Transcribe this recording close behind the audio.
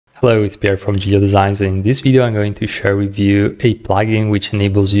Hello, it's Pierre from GeoDesigns. In this video, I'm going to share with you a plugin which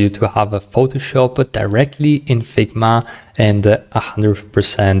enables you to have a Photoshop directly in Figma and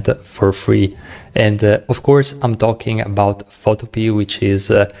 100% for free. And of course, I'm talking about Photopea, which is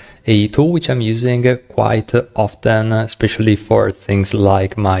a tool which I'm using quite often, especially for things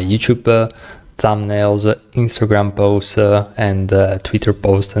like my YouTube thumbnails, Instagram posts, and Twitter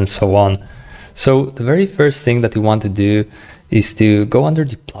posts, and so on. So the very first thing that you want to do is to go under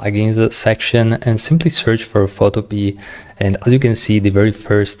the plugins section and simply search for Photopea. And as you can see, the very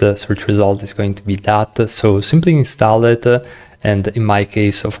first search result is going to be that. So simply install it. And in my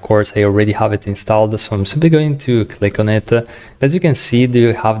case, of course, I already have it installed. So I'm simply going to click on it. As you can see,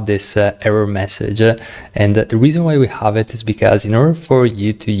 you have this error message. And the reason why we have it is because in order for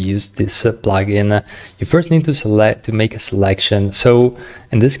you to use this plugin, you first need to make a selection. So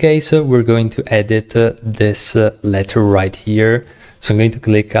in this case, we're going to edit this letter right here. So I'm going to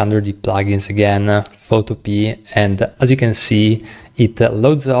click under the plugins again, Photopea, and as you can see, it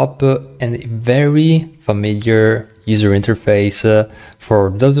loads up a very familiar user interface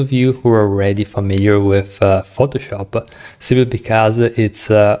for those of you who are already familiar with Photoshop, simply because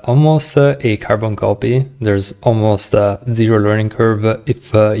it's almost a carbon copy. There's almost zero learning curve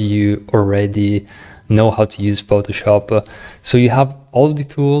if you already know how to use Photoshop. So you have all the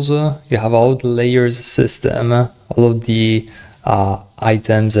tools, you have all the layers system, all of the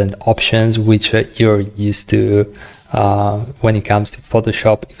items and options which you're used to when it comes to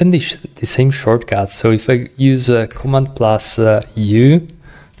Photoshop, even the same shortcuts. So if I use Command plus U,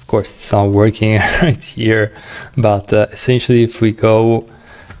 of course it's not working right here, but essentially if we go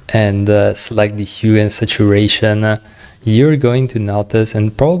and select the hue and saturation, you're going to notice,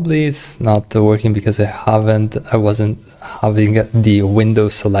 and probably it's not working because I wasn't having the window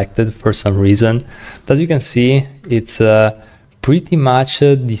selected for some reason, but as you can see, it's pretty much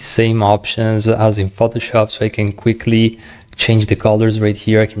the same options as in Photoshop. So I can quickly change the colors right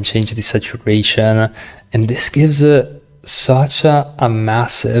here. I can change the saturation, and this gives such a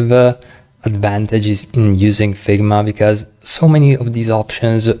massive advantages in using Figma, because so many of these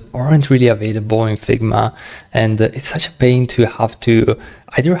options aren't really available in Figma, and it's such a pain to have to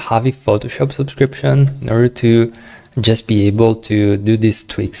either have a Photoshop subscription in order to just be able to do these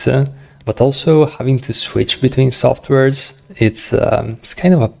tweaks, but also having to switch between softwares. It's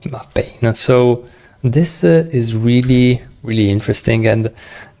kind of a pain. So this is really interesting, and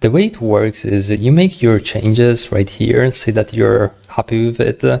the way it works is you make your changes right here, say that you're happy with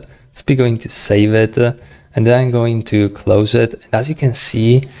it, simply going to save it, and then I'm going to close it. And as you can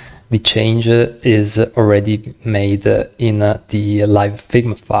see, the change is already made in the live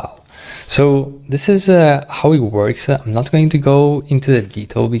Figma file. So this is how it works. I'm not going to go into the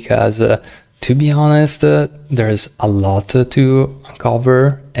detail because to be honest, there's a lot to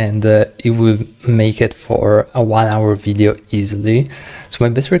uncover, and it would make it for a 1-hour video easily. So my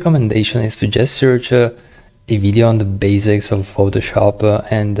best recommendation is to just search a video on the basics of Photoshop,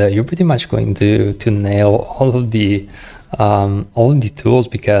 and you're pretty much going to nail all of the tools,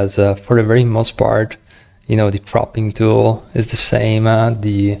 because for the very most part, you know, the cropping tool is the same,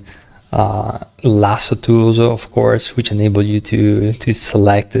 the lasso tools, of course, which enable you to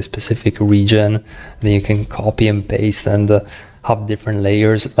select a specific region. Then you can copy and paste and have different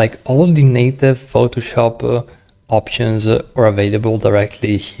layers. Like all of the native Photoshop options are available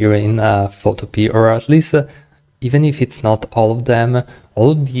directly here in Photopea, or at least even if it's not all of them,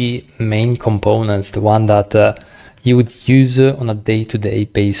 all of the main components, the one that you would use on a day-to-day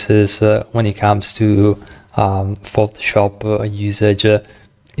basis when it comes to Photoshop usage.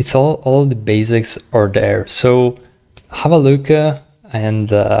 It's all the basics are there. So have a look,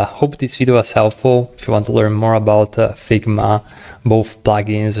 and hope this video was helpful. If you want to learn more about Figma, both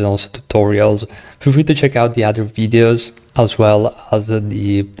plugins and also tutorials, feel free to check out the other videos, as well as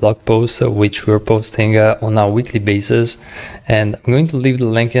the blog posts which we're posting on a weekly basis. And I'm going to leave the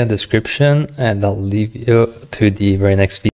link in the description, and I'll leave you to the very next video.